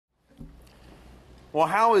Well,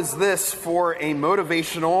 how is this for a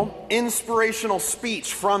motivational, inspirational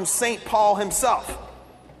speech from St. Paul himself?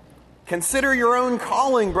 Consider your own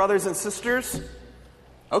calling, brothers and sisters.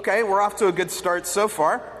 Okay, we're off to a good start so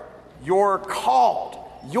far. You're called.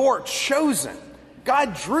 You're chosen.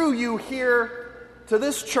 God drew you here to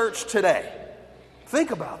this church today.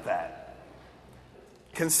 Think about that.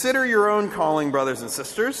 Consider your own calling, brothers and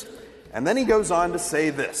sisters. And then he goes on to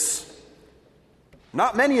say this.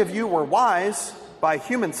 Not many of you were wise by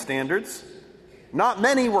human standards. Not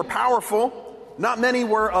many were powerful. Not many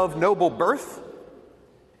were of noble birth.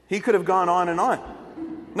 He could have gone on and on.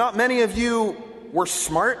 Not many of you were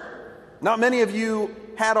smart. Not many of you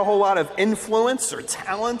had a whole lot of influence or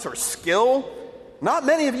talent or skill. Not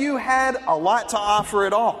many of you had a lot to offer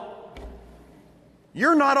at all.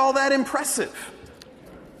 You're not all that impressive.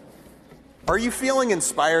 Are you feeling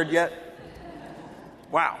inspired yet?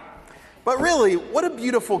 Wow. But really, what a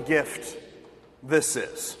beautiful gift this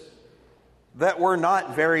is, that we're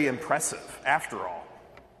not very impressive after all.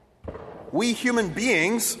 We human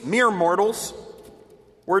beings, mere mortals,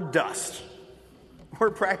 we're dust. We're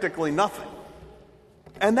practically nothing.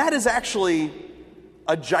 And that is actually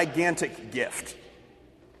a gigantic gift.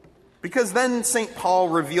 Because then St. Paul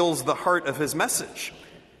reveals the heart of his message.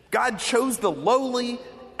 God chose the lowly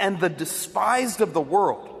and the despised of the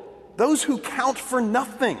world, those who count for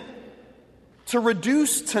nothing, to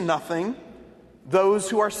reduce to nothing those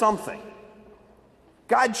who are something.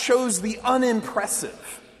 God chose the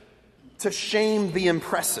unimpressive to shame the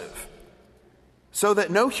impressive, so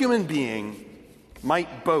that no human being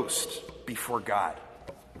might boast before God.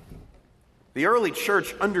 The early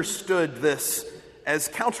church understood this, as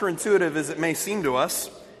counterintuitive as it may seem to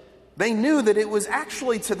us. They knew that it was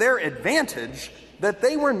actually to their advantage that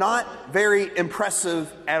they were not very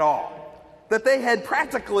impressive at all, that they had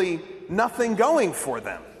practically nothing going for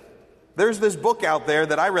them. There's this book out there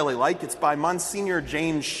that I really like. It's by Monsignor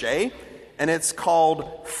James Shea, and it's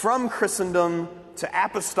called From Christendom to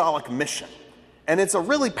Apostolic Mission. And it's a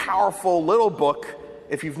really powerful little book.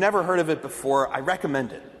 If you've never heard of it before, I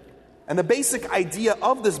recommend it. And the basic idea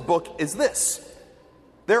of this book is this.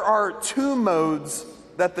 There are two modes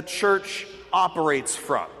that the church operates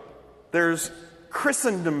from. There's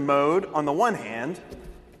Christendom mode on the one hand,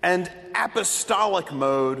 and apostolic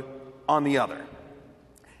mode on the other.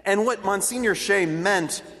 And what Monsignor Shea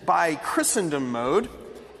meant by Christendom mode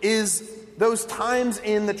is those times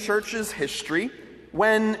in the church's history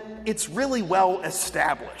when it's really well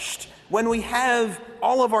established, when we have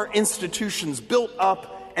all of our institutions built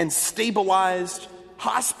up and stabilized,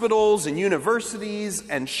 hospitals and universities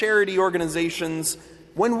and charity organizations,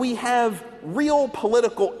 when we have real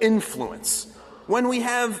political influence, when we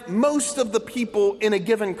have most of the people in a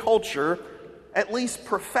given culture at least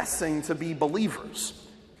professing to be believers,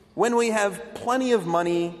 when we have plenty of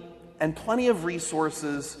money and plenty of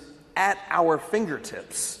resources at our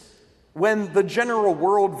fingertips, when the general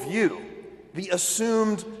worldview, the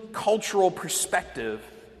assumed cultural perspective,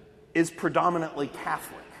 is predominantly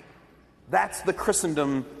Catholic. That's the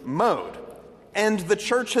Christendom mode. And the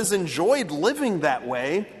church has enjoyed living that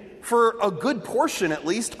way for a good portion, at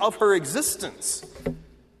least, of her existence.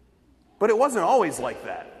 But it wasn't always like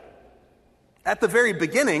that. At the very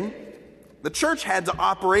beginning, the church had to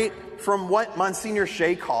operate from what Monsignor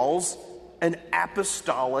Shea calls an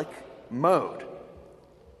apostolic mode.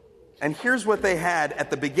 And here's what they had at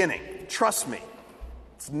the beginning. Trust me,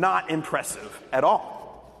 it's not impressive at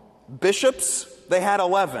all. Bishops, they had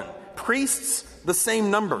 11. Priests, the same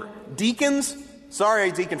number. Deacons,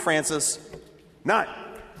 sorry, Deacon Francis, none.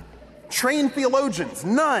 Trained theologians,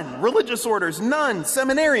 none. Religious orders, none.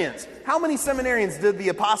 Seminarians. How many seminarians did the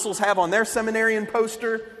apostles have on their seminarian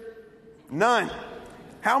poster? None.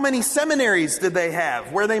 How many seminaries did they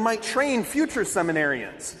have where they might train future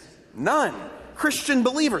seminarians? None. Christian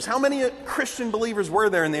believers. How many Christian believers were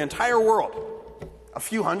there in the entire world? A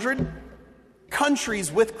few hundred? Countries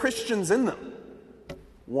with Christians in them?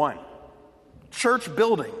 One. Church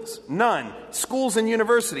buildings? None. Schools and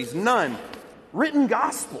universities? None. Written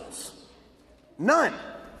gospels? None.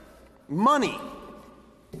 Money?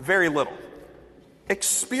 Very little.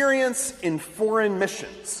 Experience in foreign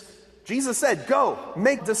missions? Jesus said, go,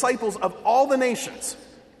 make disciples of all the nations.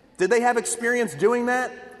 Did they have experience doing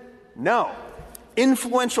that? No.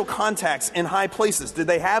 Influential contacts in high places. Did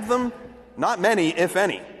they have them? Not many, if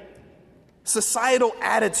any. Societal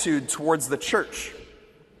attitude towards the church.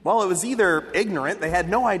 Well, it was either ignorant, they had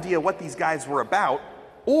no idea what these guys were about,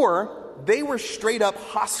 or they were straight up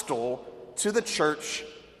hostile to the church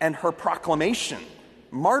and her proclamation.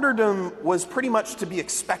 Martyrdom was pretty much to be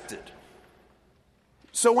expected.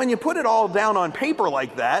 So when you put it all down on paper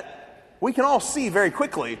like that, we can all see very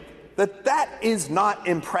quickly that that is not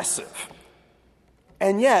impressive.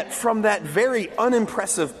 And yet, from that very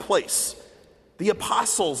unimpressive place, the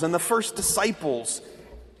apostles and the first disciples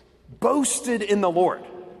boasted in the Lord.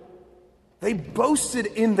 They boasted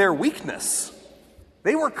in their weakness.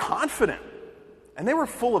 They were confident, and they were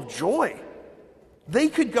full of joy. They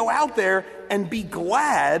could go out there and be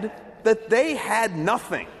glad that they had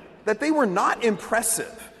nothing, that they were not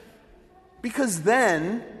impressive. Because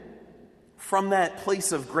then, from that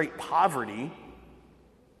place of great poverty,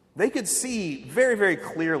 they could see very, very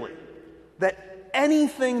clearly that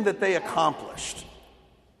anything that they accomplished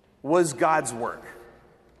was God's work.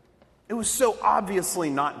 It was so obviously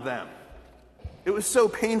not them. It was so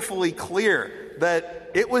painfully clear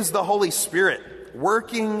that it was the Holy Spirit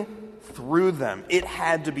working through them. It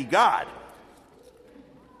had to be God.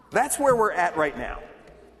 That's where we're at right now.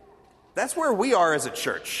 That's where we are as a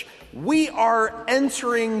church. We are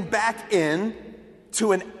entering back in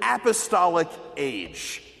to an apostolic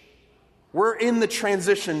age. We're in the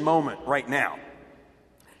transition moment right now.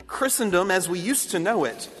 Christendom, as we used to know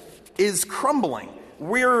it, is crumbling.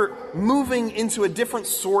 We're moving into a different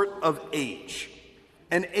sort of age.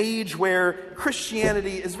 An age where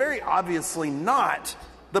Christianity is very obviously not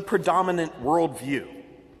the predominant worldview.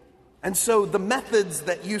 And so the methods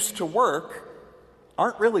that used to work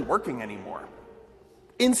aren't really working anymore.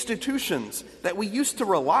 Institutions that we used to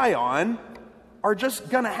rely on are just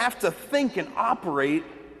going to have to think and operate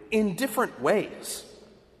in different ways.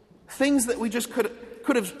 Things that we just could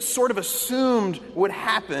have sort of assumed would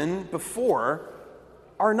happen before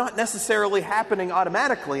are not necessarily happening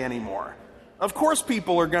automatically anymore. Of course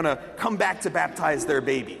people are going to come back to baptize their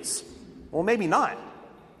babies. Well, maybe not.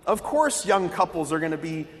 Of course young couples are going to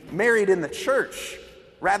be married in the church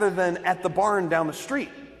rather than at the barn down the street.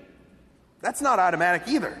 That's not automatic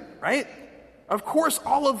either, right? Of course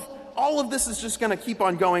all of this is just going to keep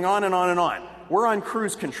on going on and on and on. We're on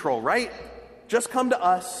cruise control, right? Just come to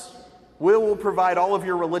us. We will provide all of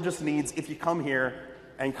your religious needs if you come here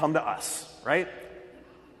and come to us, right?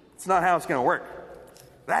 It's not how it's going to work.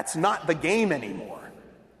 That's not the game anymore.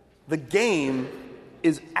 The game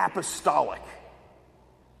is apostolic.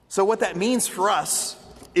 So what that means for us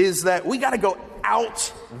is that we got to go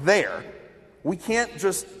out there. We can't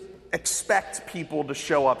just expect people to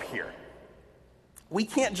show up here. We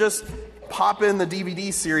can't just pop in the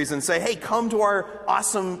DVD series and say, hey, come to our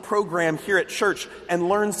awesome program here at church and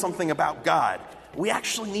learn something about God. We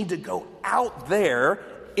actually need to go out there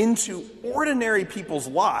into ordinary people's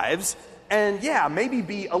lives and, maybe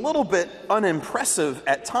be a little bit unimpressive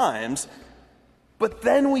at times, but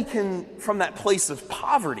then we can, from that place of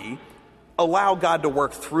poverty, allow God to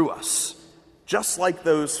work through us, just like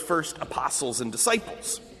those first apostles and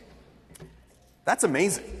disciples. That's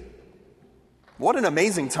amazing. What an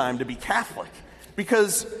amazing time to be Catholic.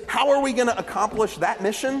 Because how are we going to accomplish that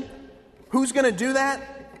mission? Who's going to do that?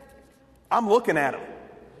 I'm looking at him.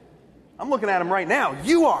 I'm looking at him right now.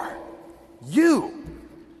 You are. You.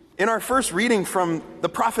 In our first reading from the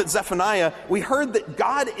prophet Zephaniah, we heard that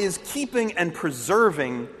God is keeping and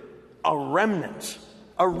preserving a remnant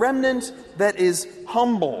that is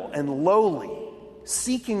humble and lowly,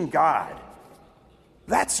 seeking God.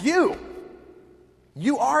 That's you.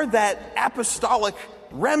 You are that apostolic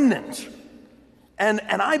remnant. And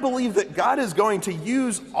I believe that God is going to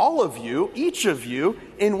use all of you, each of you,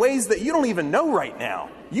 in ways that you don't even know right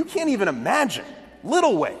now. You can't even imagine.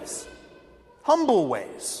 Little ways, humble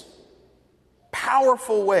ways,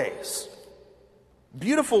 powerful ways,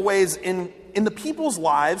 beautiful ways in the people's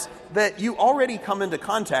lives that you already come into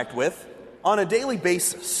contact with on a daily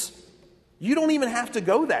basis. You don't even have to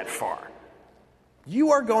go that far.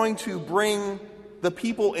 You are going to bring the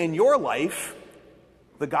people in your life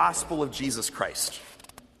the gospel of Jesus Christ.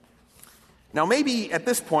 Now, maybe at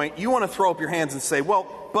this point, you want to throw up your hands and say,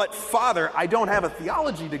 well, but Father, I don't have a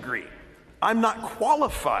theology degree. I'm not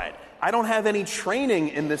qualified. I don't have any training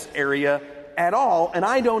in this area at all, and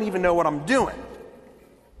I don't even know what I'm doing.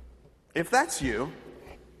 If that's you,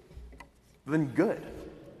 then good.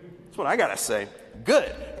 That's what I got to say.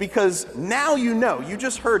 Good. Because now you know, you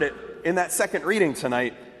just heard it in that second reading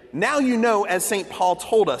tonight. Now you know, as St. Paul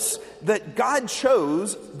told us, that God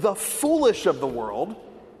chose the foolish of the world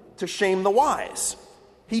to shame the wise.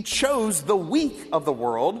 He chose the weak of the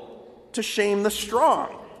world to shame the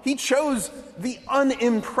strong. He chose the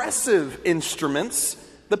unimpressive instruments,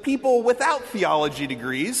 the people without theology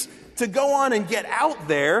degrees, to go on and get out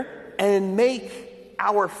there and make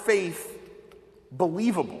our faith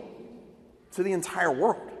believable to the entire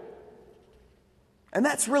world. And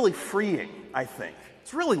that's really freeing, I think.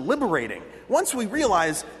 It's really liberating once we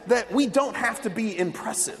realize that we don't have to be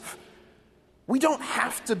impressive. We don't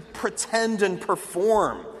have to pretend and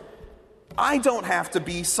perform. I don't have to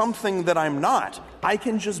be something that I'm not. I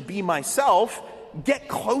can just be myself, get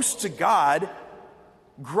close to God,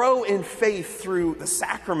 grow in faith through the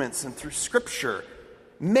sacraments and through Scripture,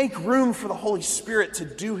 make room for the Holy Spirit to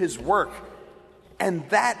do His work, and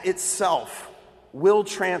that itself will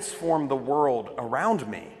transform the world around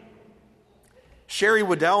me. Sherry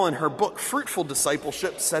Waddell, in her book Fruitful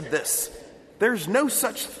Discipleship, said this: "There's no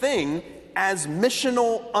such thing as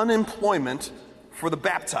missional unemployment for the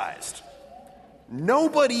baptized."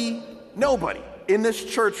 Nobody in this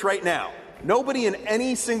church right now, nobody in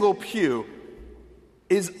any single pew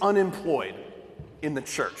is unemployed in the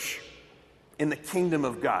church, in the kingdom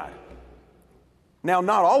of God. Now,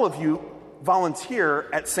 not all of you volunteer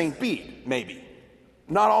at St. Bede, maybe.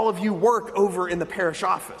 Not all of you work over in the parish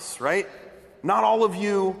office, right? Not all of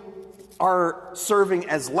you are serving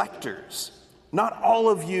as lectors. Not all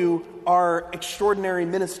of you are extraordinary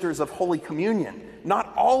ministers of Holy Communion.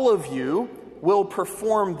 Not all of you will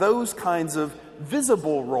perform those kinds of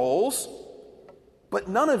visible roles, but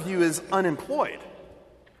none of you is unemployed.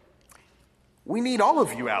 We need all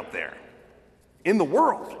of you out there in the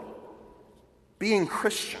world being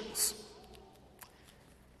Christians.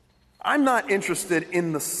 I'm not interested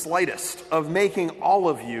in the slightest of making all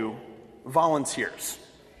of you volunteers,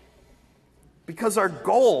 because our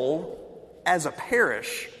goal as a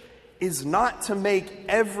parish is not to make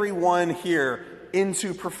everyone here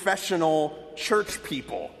into professional church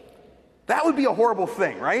people. That would be a horrible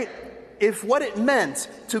thing, right? If what it meant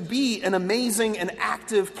to be an amazing and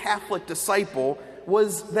active Catholic disciple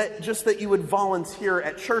was that you would volunteer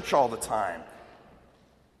at church all the time.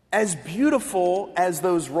 As beautiful as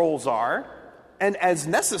those roles are, and as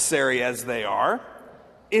necessary as they are,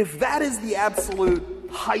 if that is the absolute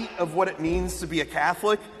height of what it means to be a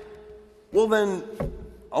Catholic, well then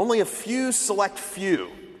only a few select few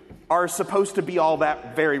are supposed to be all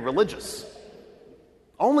that very religious.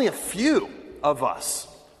 Only a few of us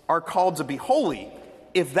are called to be holy,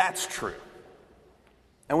 if that's true.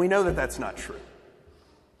 And we know that that's not true.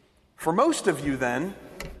 For most of you then,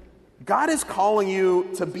 God is calling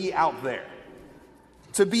you to be out there,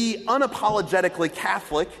 to be unapologetically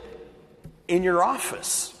Catholic in your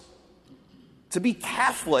office, to be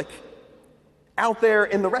Catholic out there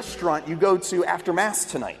in the restaurant you go to after Mass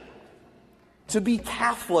tonight, to be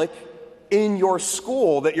Catholic in your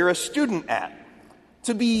school that you're a student at,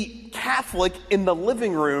 to be Catholic in the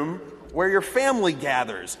living room where your family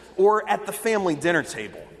gathers, or at the family dinner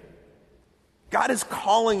table. God is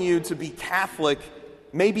calling you to be Catholic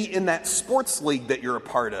maybe in that sports league that you're a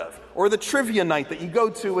part of, or the trivia night that you go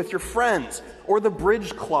to with your friends, or the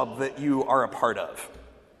bridge club that you are a part of.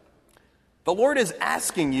 The Lord is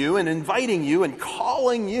asking you and inviting you and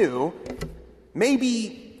calling you,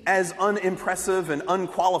 maybe as unimpressive and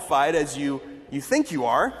unqualified as you think you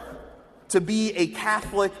are, to be a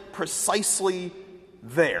Catholic precisely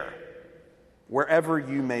there, wherever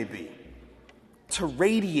you may be, to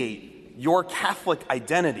radiate your Catholic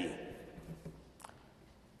identity.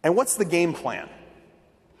 And what's the game plan?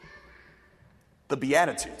 The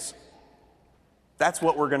Beatitudes. That's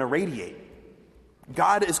what we're going to radiate.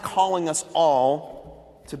 God is calling us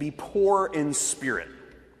all to be poor in spirit.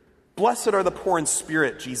 Blessed are the poor in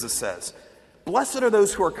spirit, Jesus says. Blessed are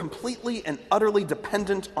those who are completely and utterly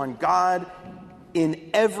dependent on God in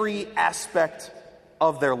every aspect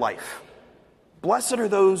of their life. Blessed are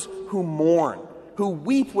those who mourn, who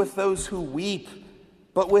weep with those who weep,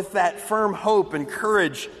 but with that firm hope and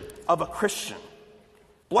courage of a Christian.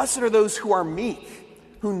 Blessed are those who are meek,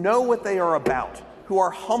 who know what they are about, who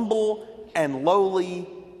are humble and lowly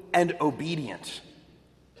and obedient.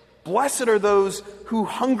 Blessed are those who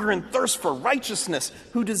hunger and thirst for righteousness,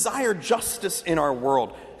 who desire justice in our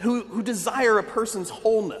world, who desire a person's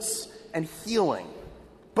wholeness and healing,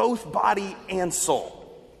 both body and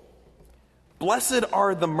soul. Blessed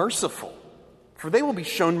are the merciful, for they will be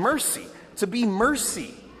shown mercy. To be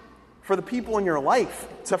mercy for the people in your life,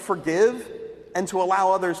 to forgive and to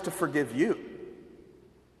allow others to forgive you.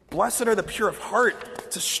 Blessed are the pure of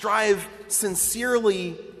heart, to strive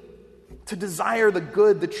sincerely to desire the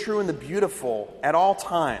good, the true, and the beautiful at all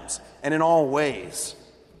times and in all ways.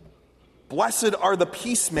 Blessed are the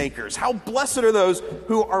peacemakers. How blessed are those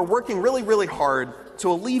who are working really, really hard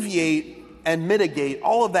to alleviate and mitigate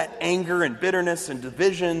all of that anger and bitterness and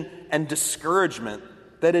division and discouragement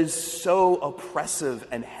that is so oppressive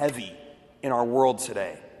and heavy in our world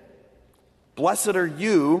today. Blessed are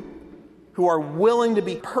you who are willing to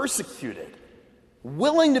be persecuted,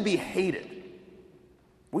 willing to be hated.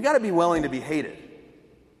 We got to be willing to be hated.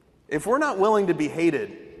 If we're not willing to be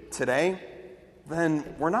hated today,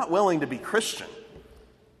 then we're not willing to be Christian.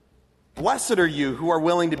 Blessed are you who are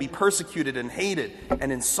willing to be persecuted and hated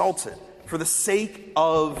and insulted for the sake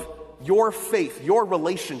of your faith, your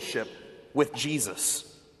relationship with Jesus.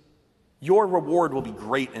 Your reward will be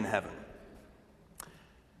great in heaven.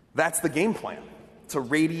 That's the game plan, to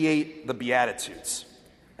radiate the Beatitudes.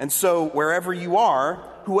 And so wherever you are,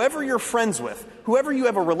 whoever you're friends with, whoever you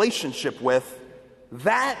have a relationship with,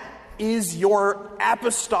 that is your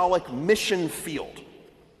apostolic mission field.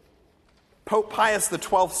 Pope Pius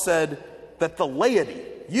XII said that the laity,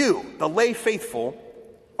 you, the lay faithful,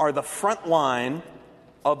 are the front line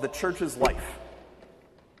of the church's life.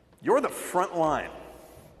 You're the front line.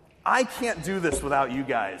 I can't do this without you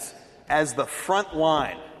guys as the front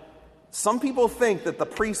line. Some people think that the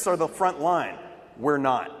priests are the front line. We're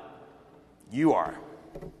not. You are.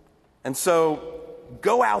 And so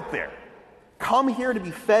go out there. Come here to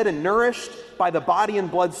be fed and nourished by the body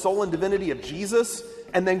and blood, soul and divinity of Jesus,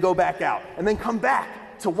 and then go back out. And then come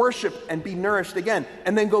back to worship and be nourished again,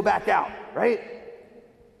 and then go back out, right?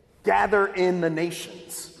 Gather in the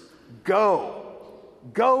nations. Go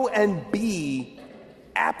and be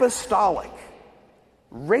apostolic.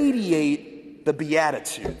 Radiate the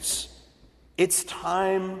Beatitudes. It's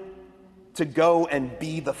time to go and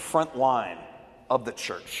be the front line of the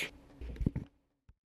church.